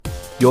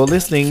You're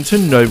listening to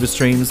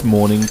NovaStream's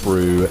Morning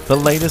Brew, the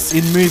latest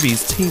in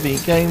movies,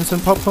 TV, games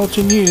and pop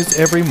culture news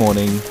every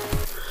morning.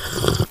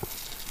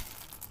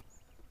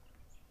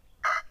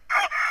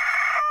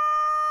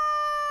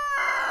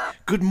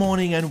 Good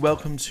morning and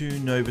welcome to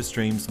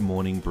NovaStream's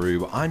Morning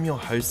Brew. I'm your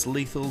host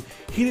Lethal,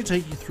 here to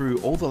take you through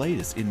all the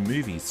latest in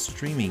movies,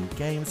 streaming,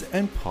 games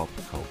and pop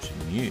culture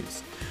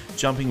news.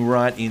 Jumping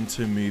right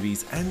into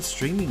movies and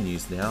streaming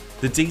news now,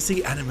 the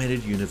DC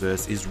Animated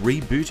Universe is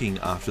rebooting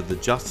after the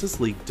Justice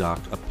League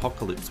Dark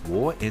Apokolips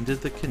War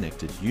ended the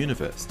connected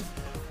universe.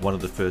 One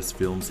of the first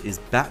films is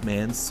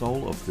Batman: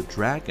 Soul of the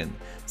Dragon.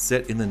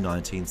 Set in the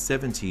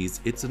 1970s,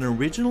 it's an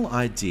original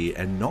idea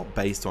and not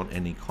based on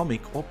any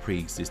comic or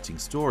pre-existing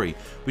story,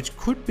 which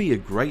could be a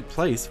great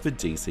place for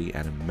DC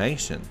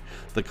animation.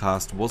 The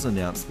cast was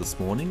announced this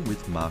morning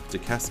with Mark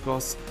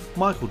Dacascos,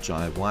 Michael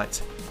Jai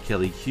White,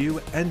 Kelly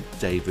Hu and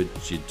David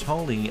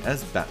Giannulli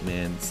as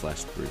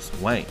Batman/Bruce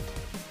Wayne.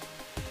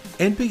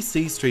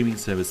 NBC streaming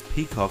service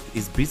Peacock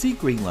is busy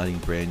greenlighting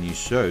brand new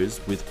shows,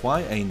 with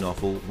YA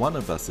novel One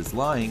of Us is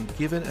Lying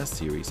given a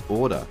series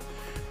order.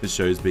 The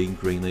show's being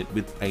greenlit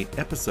with 8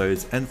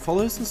 episodes and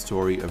follows the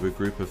story of a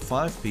group of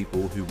 5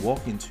 people who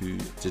walk into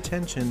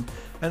detention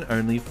and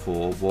only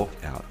 4 walk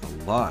out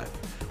alive.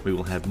 We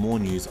will have more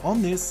news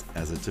on this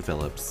as it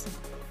develops.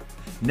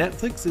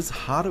 Netflix is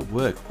hard at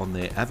work on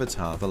their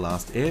Avatar: The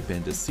Last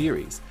Airbender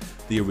series.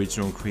 The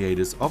original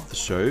creators of the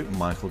show,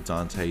 Michael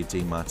Dante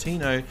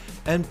DiMartino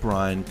and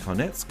Brian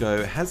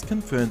Konietzko, has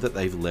confirmed that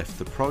they've left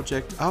the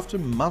project after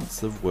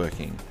months of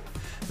working.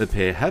 The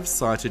pair have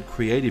cited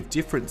creative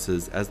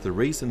differences as the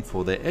reason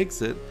for their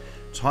exit.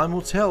 Time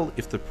will tell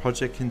if the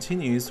project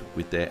continues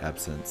with their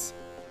absence.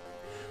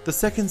 The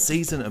second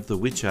season of The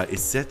Witcher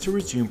is set to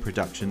resume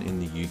production in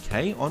the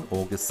UK on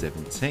August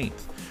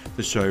 17th.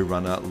 The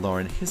showrunner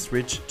Lauren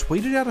Hisrich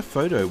tweeted out a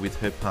photo with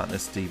her partner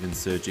Steven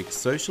Surgic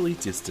socially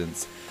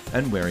distanced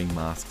and wearing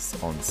masks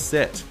on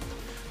set.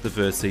 The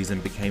first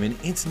season became an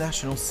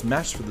international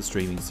smash for the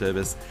streaming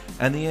service,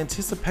 and the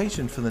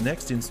anticipation for the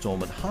next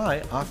installment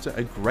high after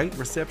a great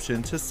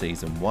reception to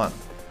season 1.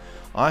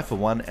 I for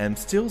one am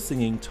still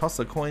singing "Toss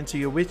a Coin to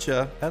Your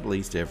Witcher" at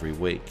least every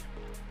week.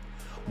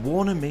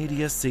 Warner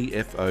Media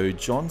CFO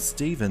John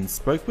Stevens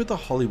spoke with The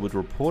Hollywood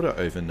Reporter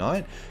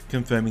overnight,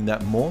 confirming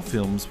that more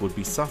films would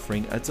be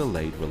suffering a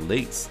delayed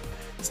release.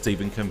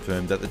 Stevens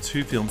confirmed that the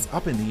 2 films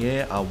up in the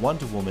air are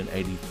Wonder Woman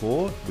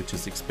 84, which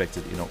is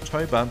expected in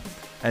October,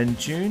 and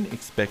Dune,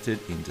 expected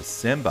in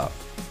December.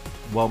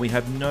 While we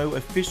have no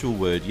official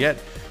word yet,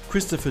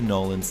 Christopher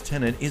Nolan's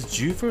Tenet is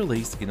due for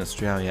release in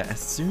Australia as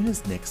soon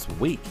as next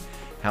week.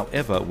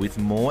 However, with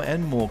more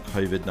and more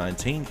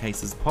COVID-19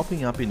 cases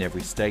popping up in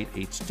every state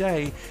each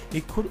day,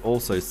 it could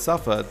also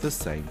suffer the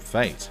same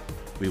fate.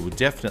 We will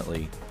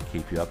definitely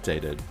keep you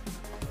updated.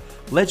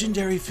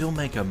 Legendary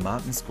filmmaker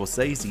Martin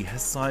Scorsese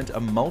has signed a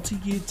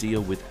multi-year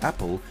deal with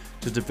Apple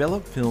to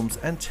develop films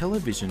and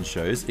television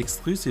shows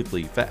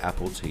exclusively for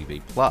Apple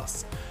TV+.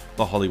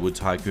 The Hollywood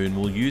tycoon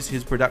will use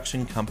his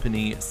production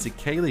company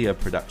Cicalia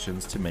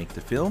Productions to make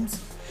the films.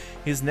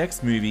 His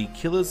next movie,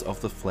 Killers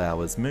of the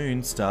Flower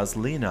Moon, stars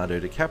Leonardo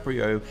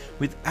DiCaprio,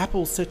 with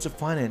Apple set to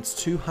finance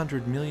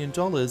 $200 million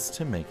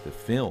to make the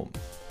film.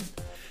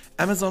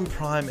 Amazon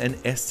Prime and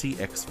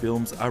STX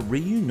Films are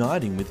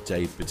reuniting with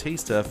Dave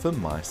Bautista for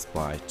My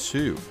Spy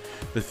 2.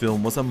 The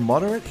film was a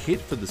moderate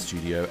hit for the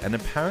studio and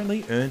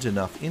apparently earned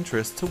enough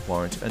interest to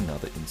warrant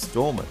another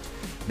installment.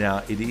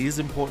 Now, it is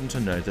important to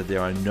note that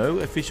there are no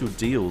official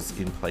deals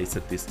in place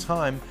at this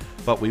time,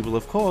 but we will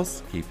of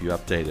course keep you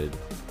updated.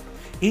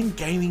 In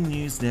gaming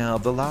news now,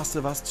 The Last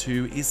of Us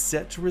 2 is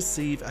set to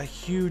receive a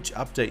huge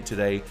update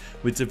today,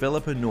 with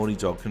developer Naughty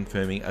Dog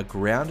confirming a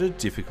grounded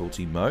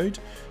difficulty mode,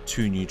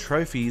 2 new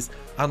trophies,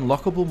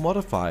 unlockable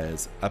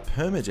modifiers, a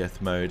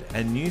permadeath mode,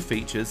 and new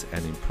features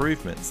and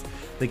improvements.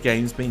 The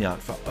game's been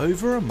out for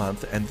over a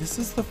month, and this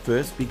is the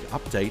first big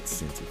update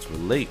since its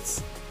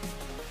release.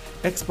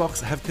 Xbox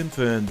have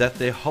confirmed that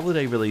their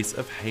holiday release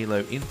of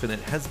Halo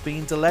Infinite has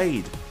been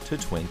delayed to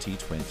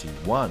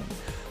 2021.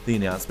 The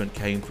announcement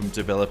came from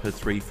developer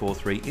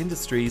 343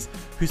 Industries,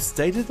 who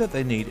stated that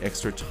they need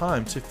extra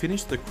time to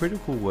finish the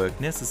critical work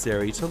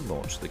necessary to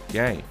launch the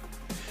game.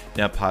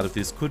 Now, part of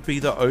this could be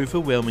the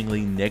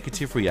overwhelmingly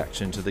negative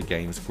reaction to the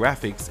game's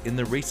graphics in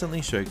the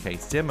recently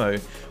showcased demo,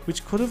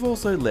 which could have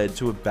also led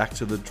to a back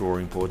to the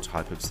drawing board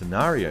type of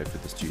scenario for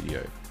the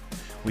studio.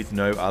 With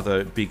no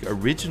other big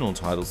original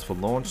titles for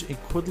launch, it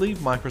could leave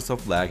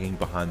Microsoft lagging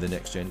behind the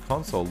next-gen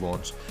console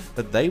launch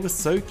that they were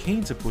so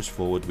keen to push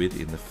forward with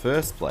in the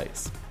first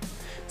place.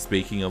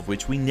 Speaking of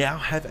which, we now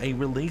have a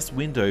release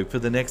window for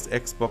the next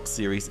Xbox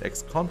Series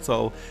X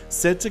console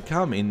set to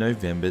come in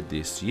November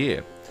this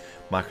year.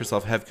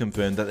 Microsoft have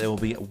confirmed that there will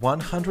be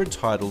 100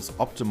 titles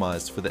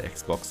optimized for the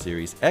Xbox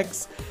Series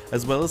X,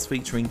 as well as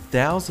featuring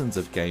thousands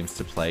of games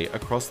to play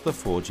across the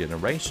 4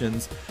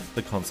 generations.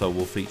 The console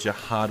will feature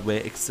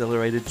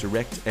hardware-accelerated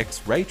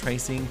DirectX ray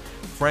tracing,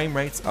 frame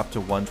rates up to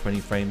 120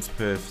 frames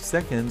per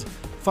second,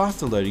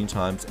 faster loading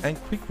times,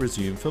 and quick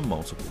resume for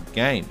multiple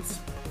games.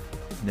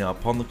 Now,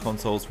 upon the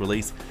console's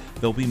release,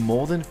 there'll be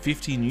more than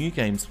 50 new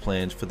games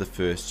planned for the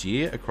first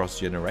year across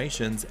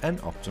generations and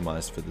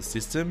optimized for the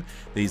system.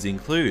 These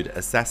include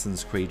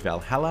Assassin's Creed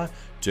Valhalla,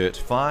 Dirt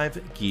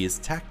 5, Gears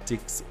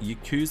Tactics,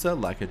 Yakuza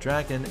Like a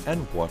Dragon,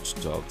 and Watch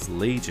Dogs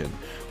Legion.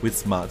 With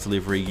smart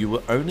delivery, you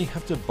will only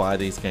have to buy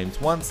these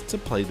games once to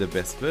play the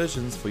best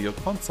versions for your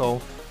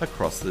console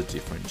across the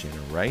different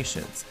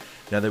generations.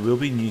 Now, there will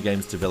be new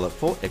games developed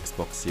for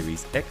Xbox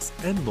Series X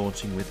and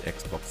launching with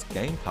Xbox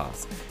Game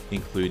Pass,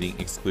 including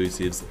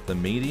exclusives The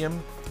Medium,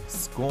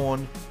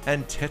 Scorn,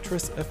 and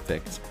Tetris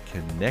Effect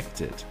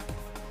Connected.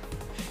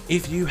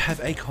 If you have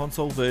a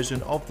console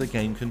version of the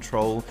game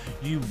Control,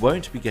 you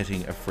won't be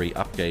getting a free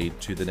upgrade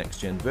to the next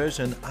gen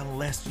version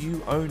unless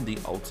you own the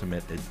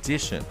Ultimate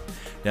Edition.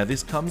 Now,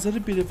 this comes at a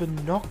bit of a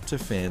knock to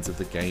fans of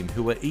the game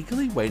who are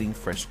eagerly waiting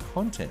fresh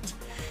content.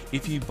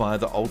 If you buy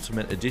the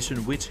Ultimate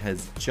Edition, which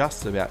has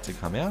just about to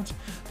come out,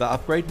 the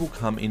upgrade will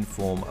come in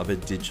form of a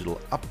digital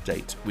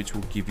update, which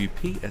will give you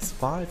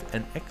PS5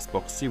 and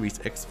Xbox Series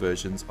X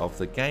versions of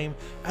the game,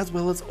 as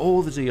well as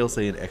all the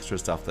DLC and extra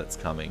stuff that's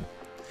coming.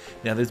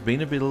 Now, there's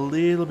been a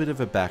little bit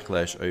of a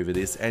backlash over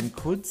this and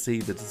could see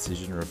the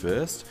decision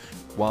reversed,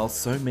 while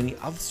so many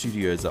other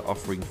studios are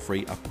offering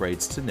free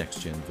upgrades to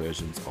next-gen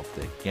versions of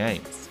their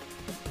games.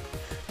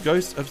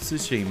 Ghost of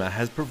Tsushima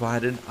has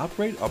provided an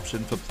upgrade option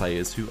for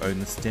players who own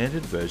the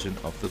standard version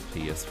of the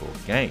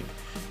PS4 game.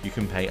 You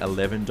can pay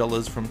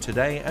 $11 from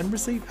today and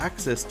receive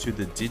access to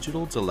the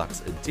Digital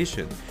Deluxe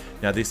Edition.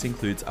 Now, this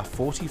includes a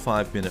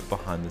 45-minute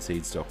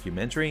behind-the-scenes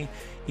documentary,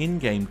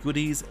 in-game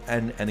goodies,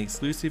 and an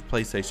exclusive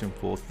PlayStation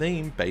 4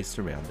 theme based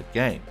around the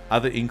game.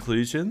 Other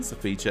inclusions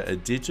feature a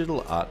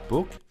digital art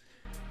book,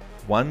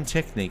 one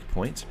technique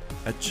point,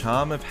 a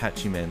charm of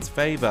Hachiman's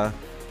favor,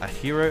 a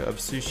Hero of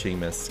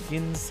Tsushima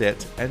skin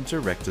set, and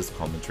director's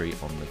commentary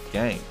on the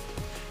game.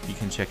 You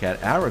can check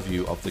out our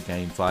review of the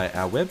game via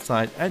our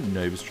website at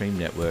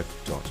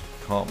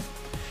novastreamnetwork.com.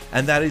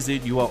 And that is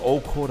it. You are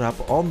all caught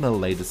up on the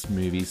latest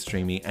movies,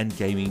 streaming, and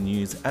gaming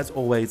news. As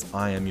always,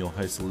 I am your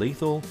host,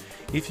 Lethal.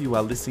 If you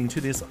are listening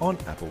to this on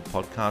Apple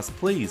Podcasts,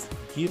 please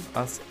give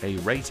us a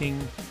rating,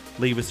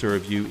 leave us a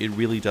review. It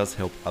really does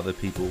help other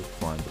people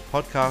find the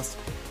podcast.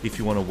 If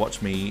you want to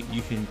watch me,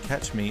 you can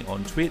catch me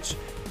on Twitch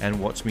and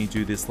watch me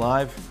do this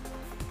live,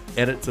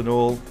 edits and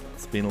all.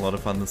 It's been a lot of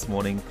fun this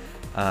morning.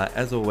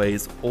 As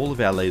always, all of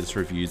our latest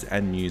reviews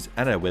and news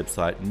at our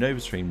website,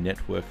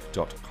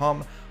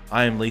 novastreamnetwork.com.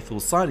 I am Lethal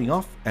signing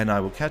off, and I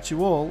will catch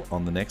you all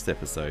on the next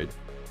episode.